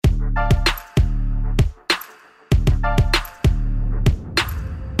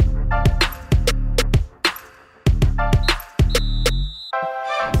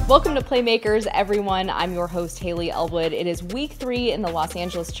Welcome to Playmakers, everyone. I'm your host, Haley Elwood. It is week 3 and the Los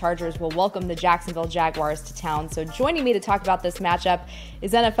Angeles Chargers will welcome the Jacksonville Jaguars to town. So joining me to talk about this matchup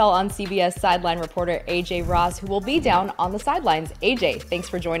is NFL on CBS sideline reporter AJ Ross, who will be down on the sidelines. AJ, thanks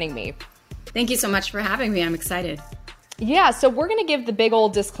for joining me. Thank you so much for having me. I'm excited. Yeah, so we're going to give the big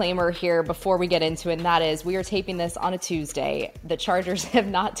old disclaimer here before we get into it, and that is we are taping this on a Tuesday. The Chargers have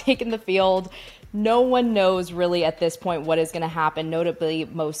not taken the field. No one knows really at this point what is going to happen, notably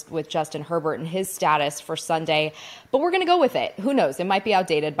most with Justin Herbert and his status for Sunday. But we're going to go with it. Who knows? It might be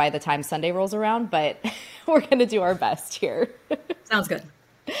outdated by the time Sunday rolls around, but we're going to do our best here. Sounds good.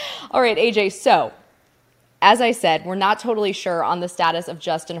 All right, AJ, so as I said, we're not totally sure on the status of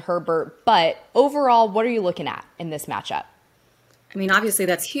Justin Herbert, but overall, what are you looking at in this matchup? I mean, obviously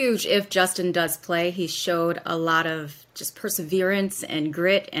that's huge if Justin does play. He showed a lot of just perseverance and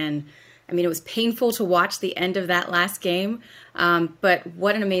grit, and I mean, it was painful to watch the end of that last game, but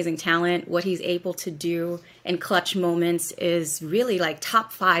what an amazing talent. What he's able to do in clutch moments is really like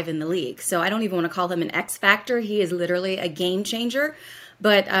top 5 in the league. So I don't even want to call him an X factor. He is literally a game changer.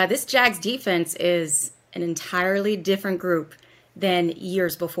 But this Jags defense is an entirely different group than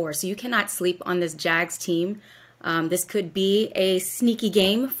years before. So you cannot sleep on this Jags team. This could be a sneaky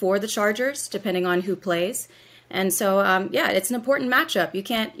game for the Chargers, depending on who plays. And so, yeah, it's an important matchup. You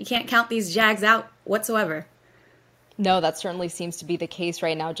can't count these Jags out whatsoever. No, that certainly seems to be the case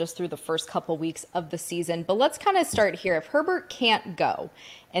right now, just through the first couple weeks of the season. But let's kind of start here. If Herbert can't go,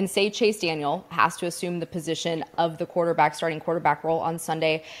 and say Chase Daniel has to assume the position of the starting quarterback role on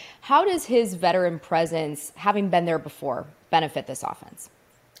Sunday, how does his veteran presence, having been there before, benefit this offense?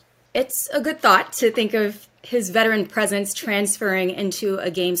 It's a good thought to think of his veteran presence transferring into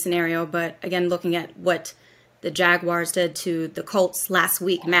a game scenario. But again, looking at what the Jaguars did to the Colts last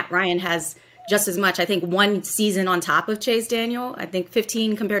week, Matt Ryan has just as much, I think, one season on top of Chase Daniel. I think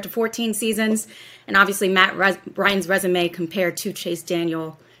 15 compared to 14 seasons. And obviously Matt Ryan's resume compared to Chase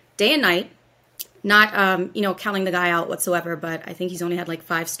Daniel day and night, not, counting the guy out whatsoever, but I think he's only had like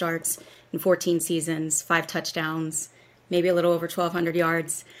 5 starts in 14 seasons, 5 touchdowns, maybe a little over 1,200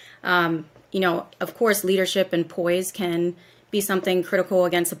 yards. Of course, leadership and poise can be something critical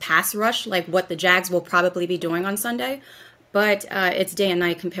against a pass rush, like what the Jags will probably be doing on Sunday. But it's day and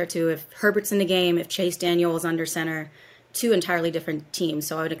night compared to if Herbert's in the game, if Chase Daniel is under center, 2 entirely different teams.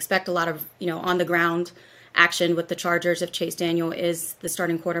 So I would expect a lot of, on the ground action with the Chargers. If Chase Daniel is the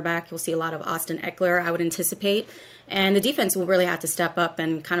starting quarterback, you'll see a lot of Austin Eckler, I would anticipate. And the defense will really have to step up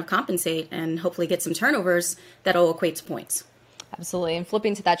and kind of compensate and hopefully get some turnovers that'll equate to points. Absolutely. And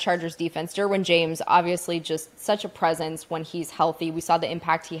flipping to that Chargers defense, Derwin James, obviously just such a presence when he's healthy. We saw the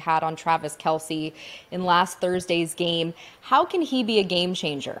impact he had on Travis Kelce in last Thursday's game. How can he be a game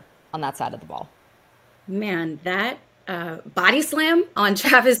changer on that side of the ball? Man, that body slam on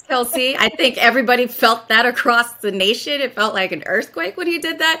Travis Kelce, I think everybody felt that across the nation. It felt like an earthquake when he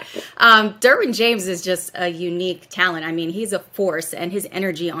did that. Derwin James is just a unique talent. I mean, he's a force, and his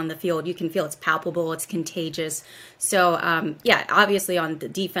energy on the field, you can feel it's palpable, it's contagious. So, obviously on the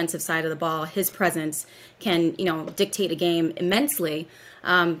defensive side of the ball, his presence can, dictate a game immensely.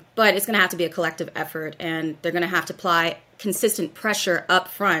 But it's going to have to be a collective effort, and they're going to have to apply consistent pressure up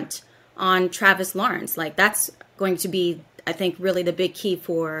front on Travis Lawrence. Like, that's going to be, I think, really the big key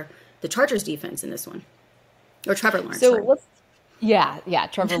for the Chargers defense in this one. Or Trevor Lawrence. So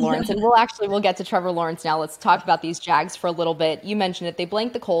Trevor Lawrence. And we'll get to Trevor Lawrence now. Let's talk about these Jags for a little bit. You mentioned it. They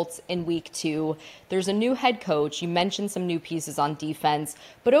blanked the Colts in week 2. There's a new head coach. You mentioned some new pieces on defense.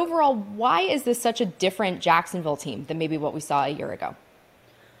 But overall, why is this such a different Jacksonville team than maybe what we saw a year ago?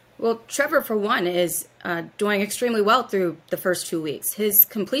 Well, Trevor, for one, is doing extremely well through the first 2 weeks. His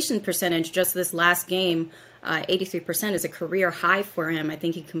completion percentage just this last game, 83%, is a career high for him. I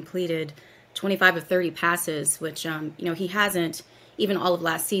think he completed 25 of 30 passes, which, he hasn't, even all of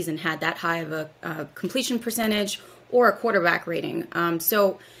last season, had that high of a completion percentage or a quarterback rating.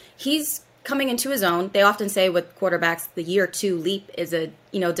 So he's coming into his own. They often say with quarterbacks, the year 2 leap is a,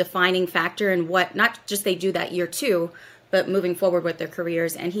 defining factor in what, not just they do that year 2, but moving forward with their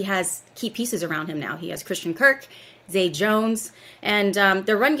careers. And he has key pieces around him now. He has Christian Kirk, Zay Jones, and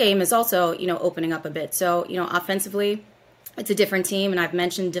their run game is also, opening up a bit. So, offensively, it's a different team. And I've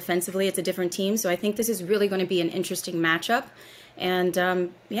mentioned defensively, it's a different team. So I think this is really going to be an interesting matchup. And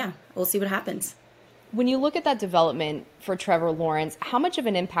we'll see what happens. When you look at that development for Trevor Lawrence, how much of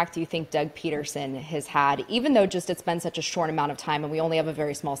an impact do you think Doug Peterson has had, even though just it's been such a short amount of time and we only have a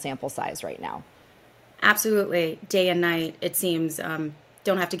very small sample size right now? Absolutely. Day and night, it seems.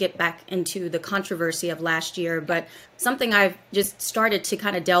 don't have to get back into the controversy of last year, but something I've just started to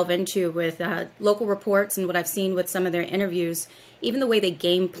kind of delve into with local reports and what I've seen with some of their interviews, even the way they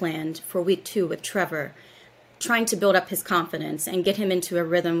game planned for week 2 with Trevor, trying to build up his confidence and get him into a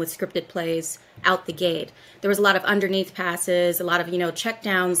rhythm with scripted plays out the gate. There was a lot of underneath passes, a lot of, check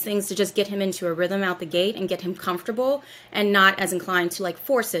downs, things to just get him into a rhythm out the gate and get him comfortable and not as inclined to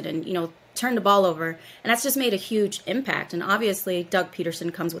force it and, turn the ball over. And that's just made a huge impact. And obviously, Doug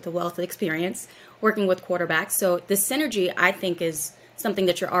Peterson comes with a wealth of experience working with quarterbacks. So the synergy, I think, is something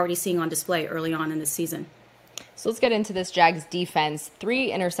that you're already seeing on display early on in this season. So let's get into this Jags defense.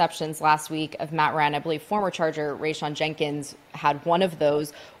 3 interceptions last week of Matt Ryan. I believe former Charger Rayshon Jenkins had one of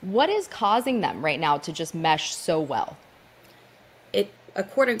those. What is causing them right now to just mesh so well? It,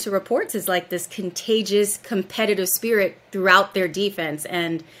 according to reports, is like this contagious competitive spirit throughout their defense.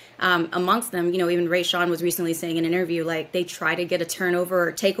 And amongst them, even Rayshon was recently saying in an interview, they try to get a turnover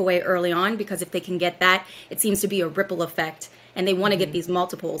or takeaway early on, because if they can get that, it seems to be a ripple effect. And they want to get these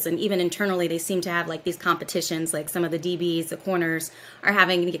multiples. And even internally, they seem to have these competitions, some of the DBs, the corners are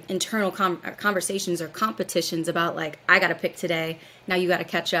having internal conversations or competitions about I got to pick today. Now you got to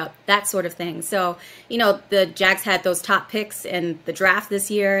catch up, that sort of thing. So, the Jags had those top picks in the draft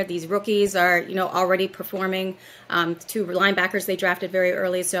this year. These rookies are, already performing. 2 linebackers they drafted very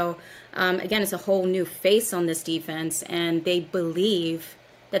early. So, again, it's a whole new face on this defense. And they believe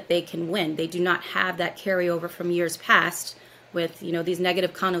that they can win. They do not have that carryover from years past with, these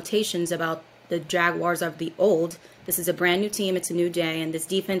negative connotations about the Jaguars of the old. This is a brand new team. It's a new day. And this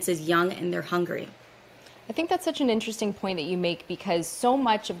defense is young and they're hungry. I think that's such an interesting point that you make, because so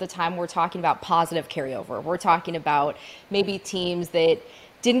much of the time we're talking about positive carryover. We're talking about maybe teams that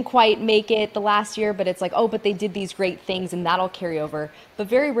didn't quite make it the last year, but it's but they did these great things and that'll carry over. But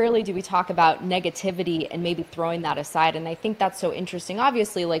very rarely do we talk about negativity and maybe throwing that aside. And I think that's so interesting.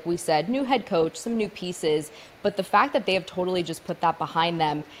 Obviously, like we said, new head coach, some new pieces, but the fact that they have totally just put that behind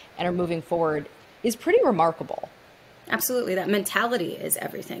them and are moving forward is pretty remarkable. Absolutely. That mentality is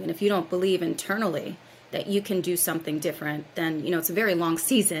everything. And if you don't believe internally that you can do something different, then, it's a very long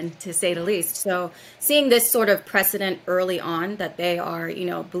season, to say the least. So seeing this sort of precedent early on, that they are,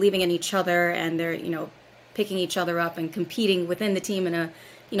 believing in each other and they're, picking each other up and competing within the team in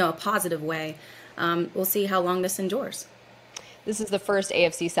a positive way, we'll see how long this endures. This is the first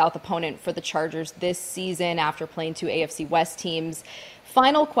AFC South opponent for the Chargers this season after playing 2 AFC West teams.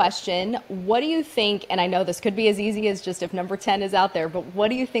 Final question, what do you think, and I know this could be as easy as just if number 10 is out there, but what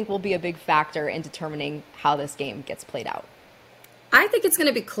do you think will be a big factor in determining how this game gets played out? I think it's going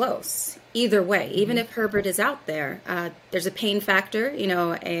to be close either way, even if Herbert is out there. There's a pain factor,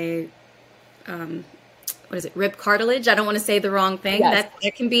 rib cartilage. I don't want to say the wrong thing. Yes.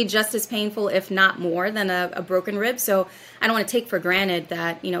 That can be just as painful, if not more, than a broken rib. So I don't want to take for granted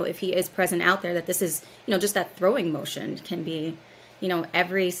that, if he is present out there, that this is, just that throwing motion can be,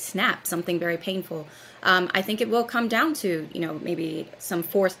 every snap, something very painful. I think it will come down to, maybe some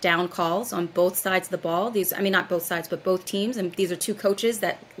 4th down calls on both sides of the ball. Not both sides, but both teams. And these are 2 coaches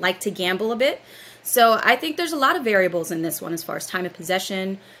that like to gamble a bit. So I think there's a lot of variables in this one as far as time of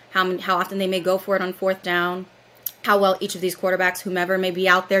possession, how often they may go for it on 4th down, how well each of these quarterbacks, whomever may be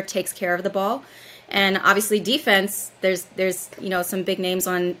out there, takes care of the ball. And obviously defense, there's some big names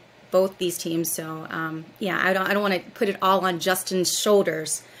on both these teams. So, I don't want to put it all on Justin's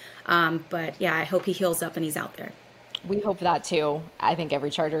shoulders. But I hope he heals up and he's out there. We hope that too. I think every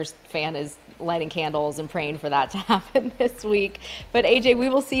Chargers fan is lighting candles and praying for that to happen this week. But AJ, we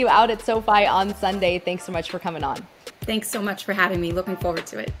will see you out at SoFi on Sunday. Thanks so much for coming on. Thanks so much for having me. Looking forward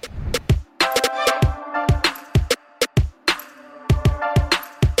to it.